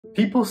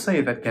People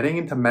say that getting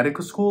into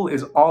medical school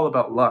is all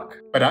about luck,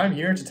 but I'm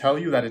here to tell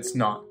you that it's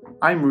not.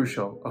 I'm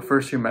Rushil, a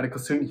first-year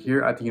medical student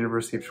here at the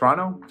University of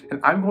Toronto,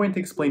 and I'm going to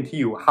explain to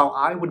you how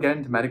I would get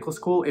into medical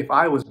school if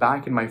I was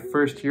back in my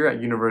first year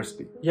at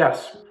university.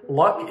 Yes,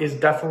 luck is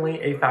definitely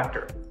a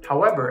factor.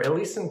 However, at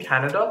least in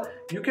Canada,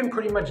 you can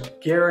pretty much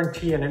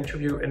guarantee an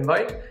interview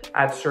invite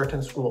at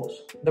certain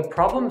schools. The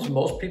problems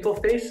most people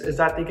face is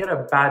that they get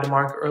a bad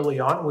mark early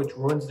on, which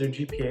ruins their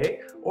GPA,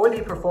 or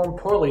they perform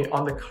poorly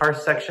on the CAR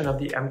section of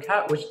the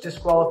MCAT, which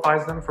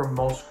disqualifies them from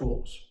most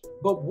schools.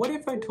 But what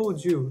if I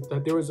told you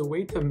that there was a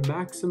way to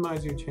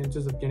maximize your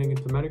chances of getting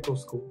into medical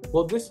school?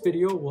 Well, this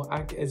video will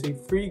act as a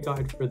free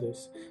guide for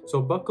this.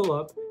 So buckle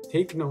up,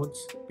 take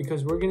notes,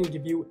 because we're going to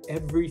give you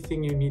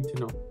everything you need to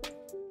know.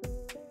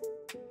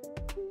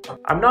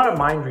 I'm not a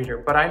mind reader,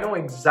 but I know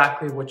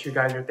exactly what you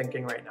guys are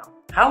thinking right now.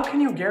 How can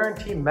you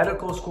guarantee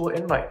medical school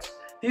invites?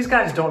 These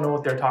guys don't know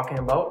what they're talking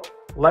about.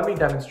 Let me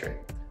demonstrate.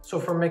 So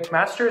for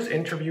McMaster's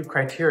interview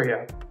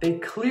criteria, they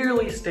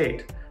clearly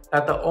state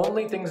that the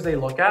only things they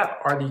look at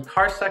are the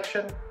CAR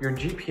section, your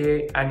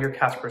GPA, and your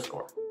CASPER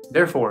score.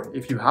 Therefore,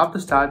 if you have the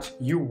stats,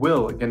 you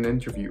will get an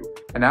interview.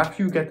 And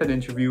after you get that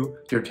interview,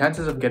 your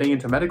chances of getting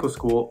into medical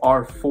school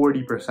are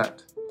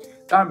 40%.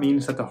 That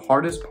means that the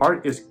hardest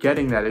part is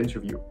getting that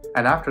interview.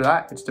 And after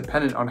that, it's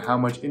dependent on how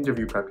much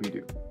interview prep you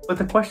do. But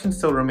the question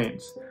still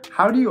remains,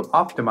 how do you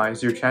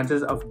optimize your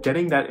chances of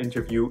getting that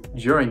interview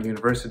during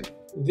university?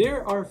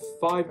 There are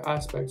 5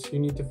 aspects you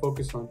need to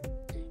focus on.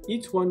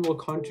 Each one will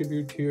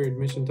contribute to your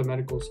admission to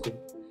medical school.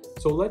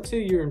 So let's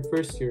say you're in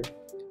first year.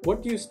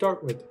 What do you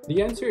start with?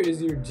 The answer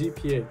is your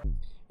GPA.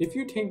 If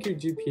you tank your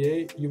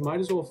GPA, you might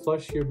as well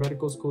flush your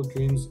medical school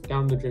dreams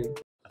down the drain.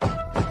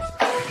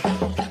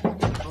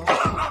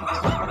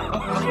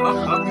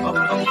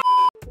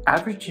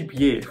 Average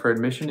GPA for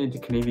admission into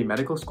Canadian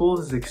medical schools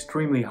is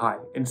extremely high,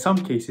 in some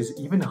cases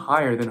even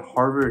higher than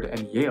Harvard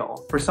and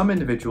Yale. For some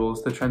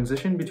individuals, the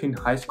transition between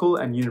high school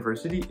and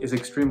university is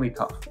extremely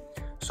tough.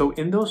 So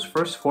in those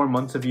first 4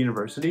 months of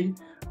university,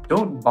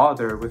 don't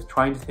bother with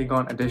trying to take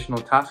on additional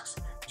tasks,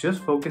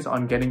 just focus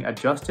on getting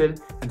adjusted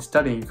and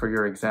studying for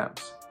your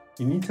exams.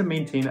 You need to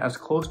maintain as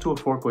close to a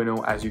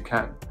 4.0 as you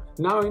can.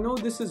 Now I know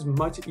this is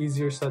much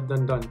easier said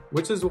than done,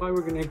 which is why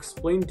we're going to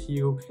explain to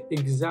you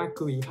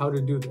exactly how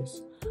to do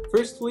this.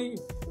 Firstly,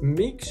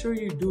 make sure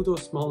you do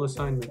those small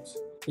assignments.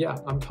 Yeah,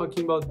 I'm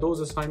talking about those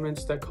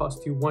assignments that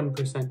cost you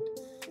 1%.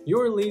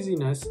 Your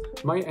laziness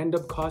might end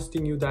up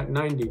costing you that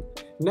 90.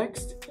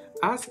 Next,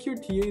 ask your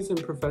TAs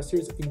and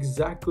professors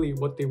exactly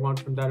what they want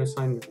from that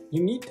assignment.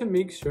 You need to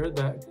make sure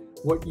that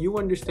what you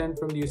understand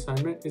from the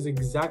assignment is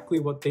exactly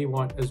what they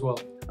want as well.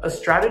 A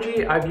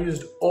strategy I've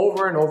used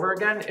over and over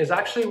again is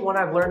actually one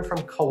I've learned from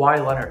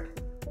Kawhi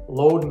Leonard: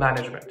 load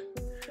management.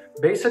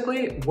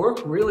 Basically, work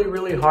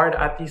really hard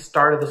at the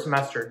start of the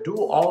semester. Do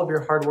all of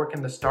your hard work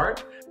in the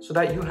start so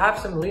that you have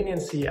some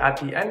leniency at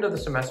the end of the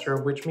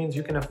semester, which means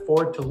you can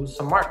afford to lose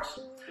some marks.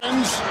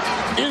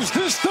 Is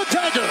this the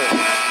dagger?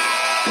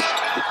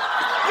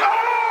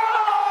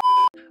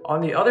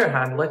 On the other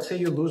hand, let's say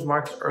you lose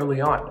marks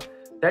early on.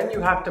 Then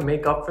you have to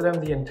make up for them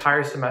the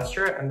entire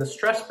semester, and the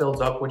stress builds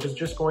up, which is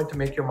just going to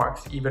make your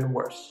marks even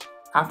worse.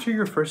 After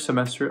your first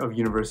semester of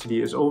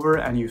university is over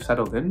and you've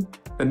settled in,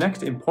 the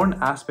next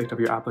important aspect of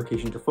your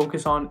application to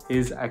focus on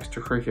is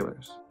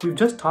extracurriculars. We've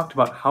just talked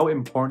about how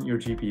important your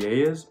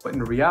GPA is, but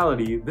in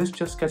reality, this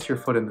just gets your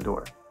foot in the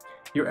door.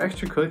 Your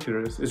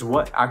extracurriculars is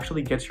what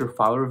actually gets your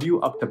file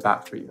review up the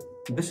bat for you.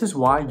 This is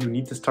why you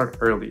need to start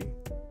early.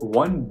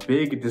 One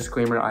big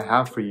disclaimer I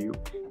have for you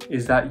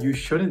is that you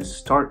shouldn't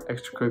start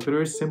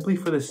extracurriculars simply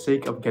for the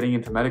sake of getting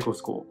into medical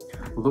school.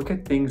 Look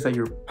at things that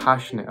you're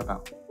passionate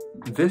about.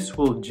 This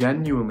will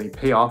genuinely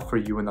pay off for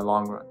you in the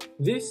long run.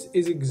 This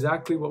is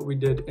exactly what we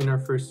did in our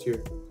first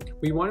year.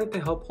 We wanted to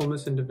help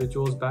homeless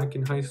individuals back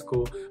in high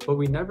school, but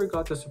we never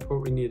got the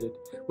support we needed,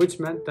 which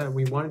meant that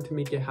we wanted to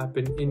make it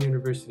happen in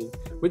university,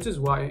 which is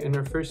why in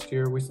our first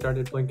year we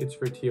started Blankets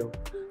for TO.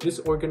 This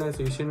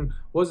organization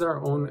was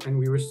our own and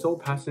we were so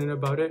passionate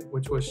about it,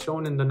 which was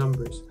shown in the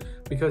numbers,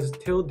 because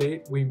till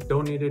date we've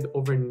donated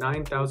over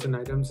 9,000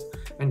 items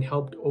and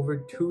helped over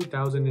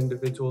 2,000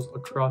 individuals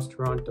across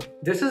Toronto.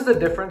 This is the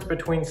difference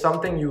between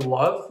something you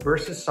love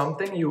versus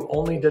something you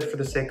only did for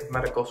the sake of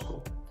medical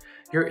school.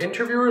 Your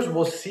interviewers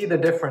will see the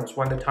difference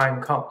when the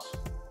time comes.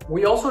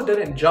 We also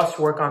didn't just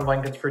work on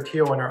Blankets for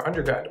TO in our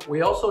undergrad.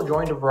 We also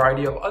joined a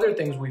variety of other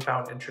things we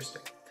found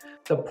interesting.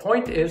 The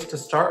point is to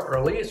start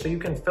early so you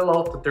can fill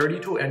out the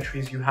 32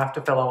 entries you have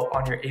to fill out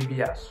on your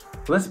ABS.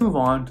 Let's move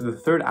on to the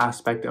third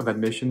aspect of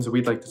admissions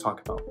we'd like to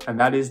talk about, and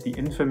that is the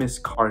infamous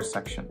CAR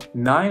section.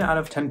 9 out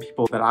of 10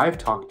 people that I've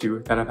talked to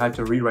that have had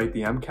to rewrite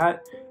the MCAT,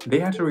 they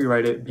had to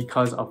rewrite it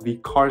because of the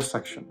CAR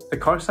section. The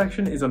CAR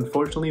section is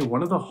unfortunately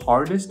one of the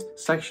hardest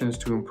sections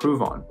to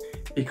improve on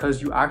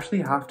because you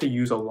actually have to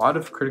use a lot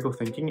of critical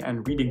thinking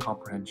and reading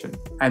comprehension.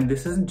 And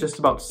this isn't just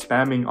about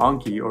spamming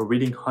Anki or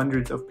reading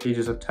hundreds of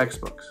pages of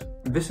textbooks.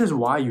 This is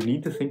why you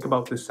need to think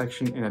about this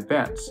section in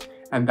advance.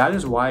 And that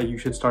is why you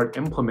should start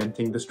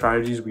implementing the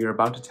strategies we are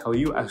about to tell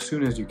you as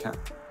soon as you can.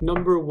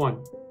 Number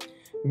 1.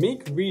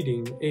 Make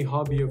reading a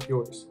hobby of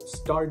yours,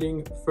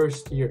 starting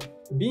first year.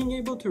 Being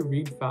able to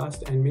read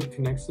fast and make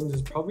connections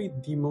is probably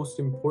the most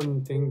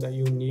important thing that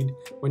you'll need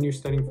when you're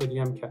studying for the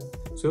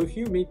MCAT. So if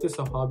you make this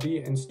a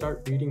hobby and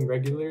start reading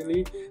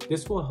regularly,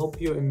 this will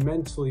help you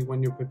immensely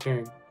when you're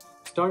preparing.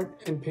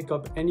 Start and pick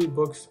up any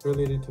books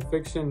related to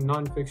fiction,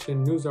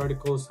 non-fiction, news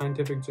articles,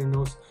 scientific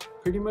journals,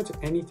 pretty much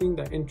anything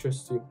that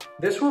interests you.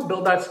 This will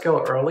build that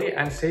skill early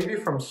and save you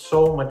from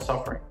so much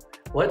suffering.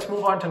 Let's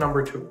move on to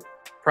number 2.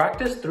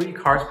 Practice 3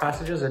 CARS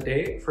passages a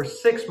day for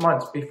 6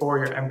 months before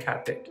your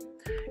MCAT date.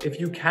 If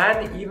you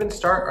can, even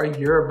start a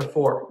year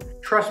before.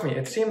 Trust me,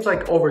 it seems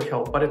like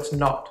overkill, but it's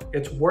not.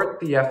 It's worth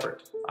the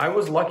effort. I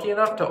was lucky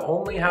enough to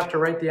only have to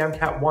write the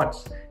MCAT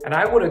once, and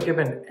I would have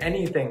given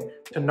anything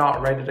to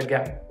not write it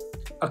again.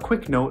 A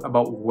quick note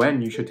about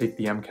when you should take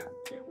the MCAT.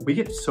 We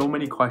get so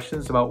many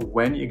questions about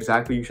when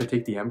exactly you should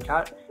take the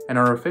MCAT, and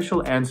our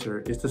official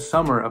answer is the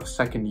summer of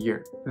second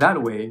year.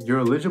 That way, you're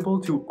eligible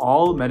to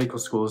all medical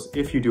schools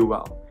if you do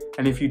well.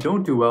 And if you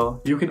don't do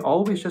well, you can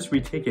always just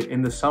retake it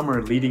in the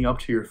summer leading up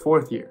to your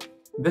 4th year.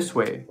 This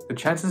way, the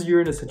chances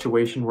you're in a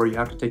situation where you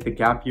have to take the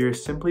gap year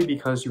simply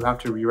because you have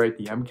to rewrite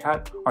the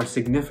MCAT are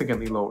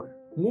significantly lower.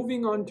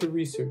 Moving on to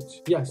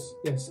research. Yes,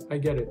 I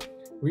get it.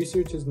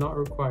 Research is not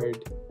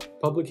required.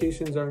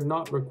 Publications are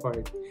not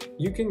required.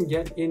 You can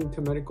get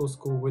into medical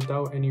school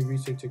without any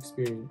research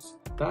experience.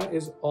 That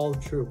is all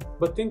true.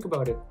 But think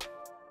about it.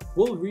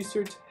 Will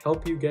research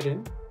help you get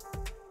in?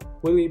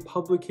 Will a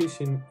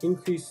publication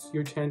increase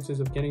your chances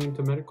of getting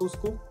into medical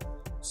school?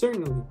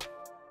 Certainly.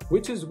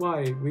 Which is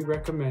why we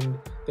recommend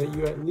that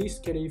you at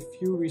least get a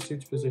few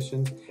research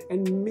positions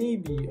and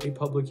maybe a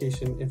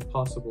publication if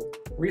possible.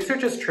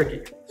 Research is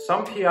tricky.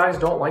 Some PIs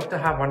don't like to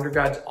have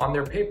undergrads on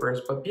their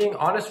papers, but being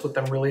honest with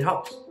them really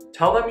helps.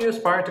 Tell them you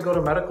aspire to go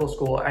to medical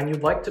school and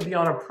you'd like to be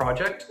on a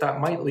project that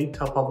might lead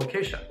to a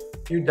publication.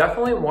 You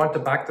definitely want to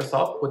back this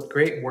up with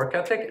great work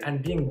ethic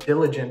and being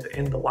diligent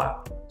in the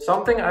lab.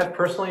 Something I've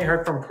personally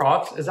heard from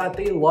profs is that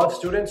they love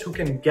students who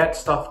can get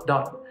stuff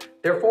done.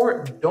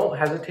 Therefore, don't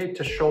hesitate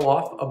to show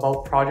off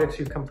about projects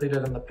you've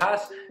completed in the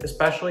past,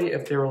 especially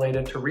if they're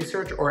related to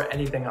research or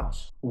anything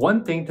else.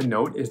 One thing to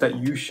note is that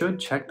you should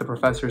check the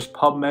professor's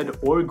PubMed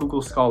or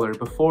Google Scholar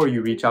before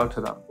you reach out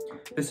to them.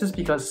 This is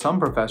because some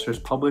professors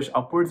publish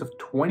upwards of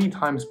 20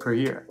 times per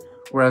year,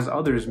 whereas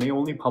others may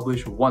only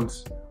publish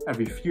once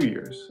every few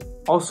years.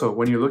 Also,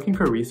 when you're looking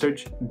for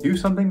research, do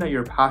something that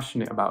you're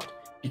passionate about,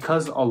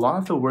 because a lot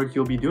of the work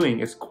you'll be doing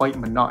is quite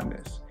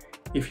monotonous.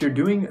 If you're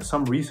doing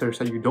some research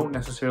that you don't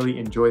necessarily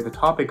enjoy the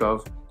topic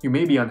of, you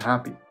may be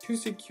unhappy. To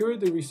secure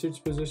the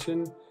research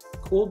position,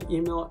 cold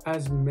email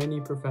as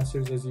many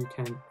professors as you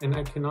can, and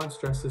I cannot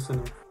stress this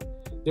enough.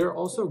 There are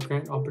also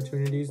grant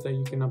opportunities that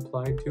you can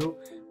apply to,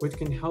 which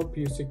can help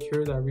you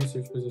secure that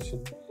research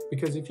position.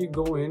 Because if you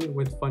go in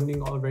with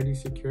funding already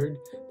secured,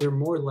 they're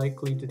more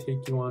likely to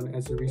take you on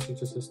as a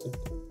research assistant.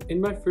 In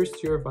my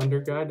first year of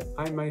undergrad,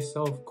 I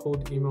myself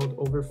cold emailed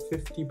over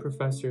 50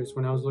 professors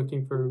when I was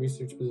looking for a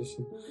research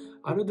position.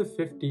 Out of the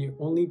 50,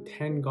 only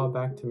 10 got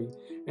back to me.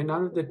 And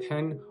out of the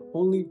 10,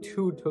 only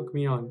 2 took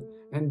me on.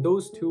 And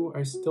those 2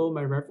 are still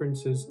my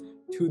references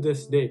to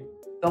this day.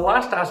 The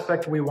last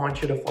aspect we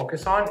want you to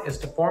focus on is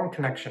to form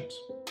connections.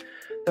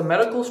 The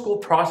medical school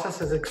process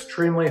is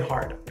extremely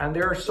hard, and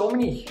there are so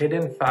many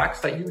hidden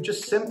facts that you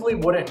just simply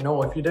wouldn't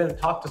know if you didn't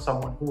talk to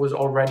someone who was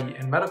already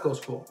in medical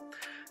school.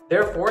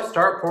 Therefore,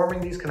 start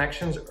forming these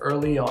connections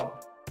early on.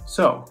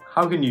 So,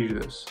 how can you do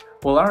this?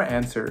 Well, our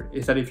answer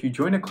is that if you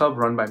join a club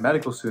run by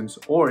medical students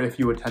or if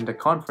you attend a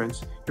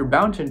conference, you're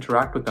bound to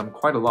interact with them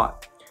quite a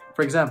lot.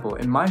 For example,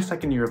 in my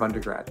second year of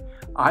undergrad,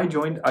 I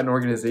joined an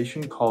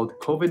organization called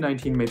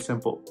COVID-19 Made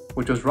Simple,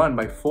 which was run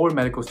by 4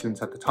 medical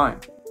students at the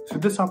time.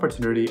 Through this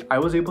opportunity, I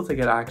was able to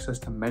get access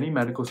to many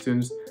medical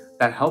students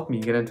that helped me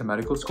get into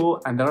medical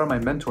school and that are my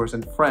mentors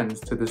and friends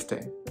to this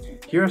day.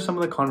 Here are some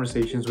of the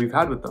conversations we've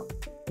had with them.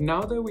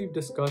 Now that we've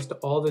discussed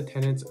all the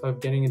tenets of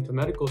getting into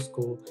medical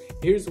school,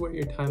 here's what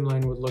your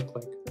timeline would look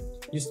like.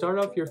 You start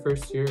off your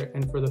first year,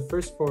 and for the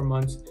first 4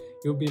 months,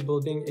 you'll be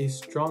building a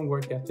strong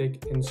work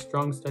ethic and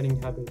strong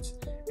studying habits,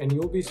 and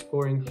you'll be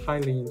scoring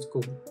highly in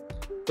school.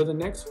 For the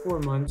next 4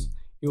 months,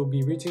 you'll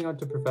be reaching out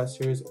to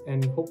professors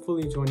and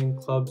hopefully joining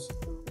clubs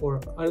or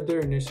other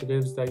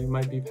initiatives that you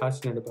might be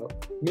passionate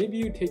about. Maybe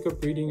you take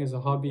up reading as a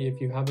hobby if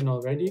you haven't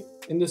already.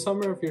 In the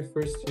summer of your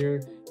first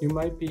year, you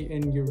might be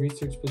in your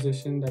research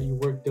position that you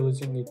work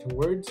diligently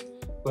towards,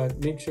 but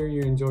make sure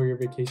you enjoy your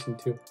vacation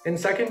too. In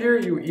second year,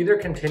 you either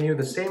continue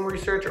the same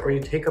research or you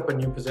take up a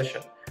new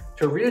position.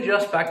 To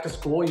readjust back to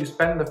school, you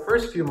spend the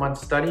first few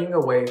months studying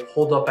away,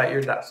 holed up at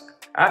your desk.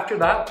 After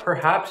that,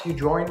 perhaps you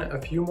join a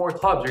few more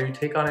clubs or you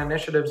take on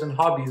initiatives and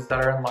hobbies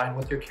that are in line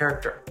with your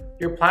character.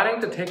 You're planning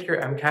to take your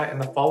MCAT in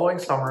the following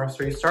summer,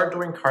 so you start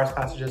doing CARS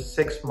passages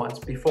 6 months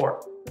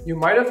before. You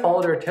might have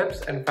followed our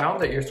tips and found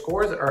that your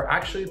scores are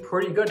actually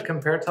pretty good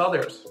compared to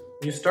others.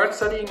 You start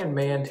studying in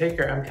May and take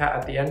your MCAT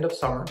at the end of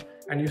summer,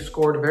 and you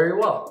scored very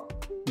well.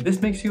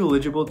 This makes you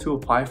eligible to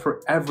apply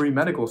for every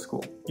medical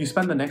school. You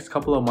spend the next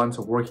couple of months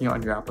working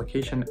on your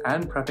application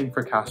and prepping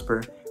for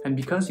Casper, and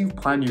because you've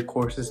planned your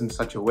courses in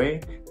such a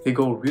way, they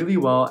go really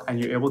well and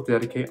you're able to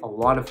dedicate a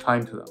lot of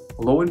time to them.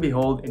 Lo and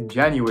behold, in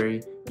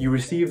January, you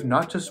receive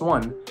not just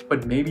one,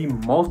 but maybe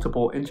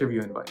multiple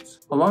interview invites.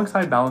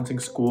 Alongside balancing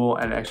school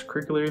and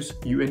extracurriculars,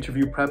 you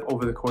interview prep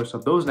over the course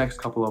of those next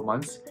couple of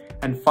months,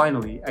 and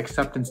finally,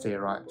 acceptance day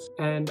arrives.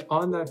 And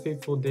on that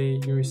fateful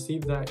day, you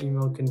receive that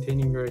email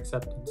containing your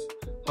acceptance.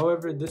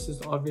 However, this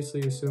is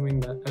obviously assuming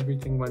that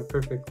everything went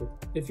perfectly.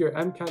 If your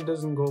MCAT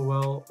doesn't go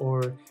well,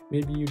 or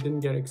maybe you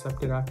didn't get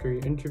accepted after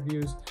your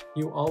interviews,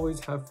 you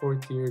always have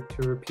fourth year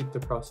to repeat the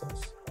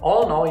process.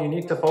 All in all, you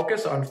need to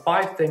focus on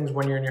 5 things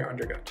when you're in your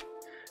undergrad: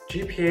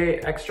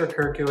 GPA,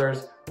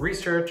 extracurriculars,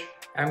 research,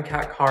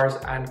 MCAT cars,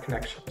 and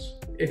connections.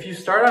 If you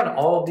start on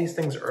all of these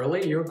things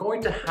early, you're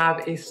going to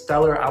have a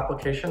stellar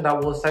application that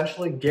will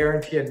essentially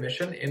guarantee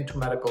admission into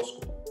medical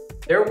school.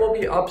 There will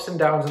be ups and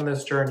downs in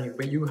this journey,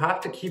 but you have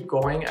to keep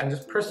going and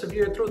just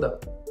persevere through them.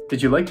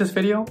 Did you like this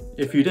video?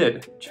 If you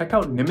did, check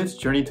out Nimit's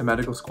journey to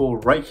medical school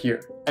right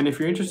here. And if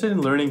you're interested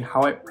in learning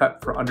how I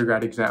prep for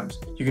undergrad exams,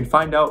 you can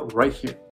find out right here.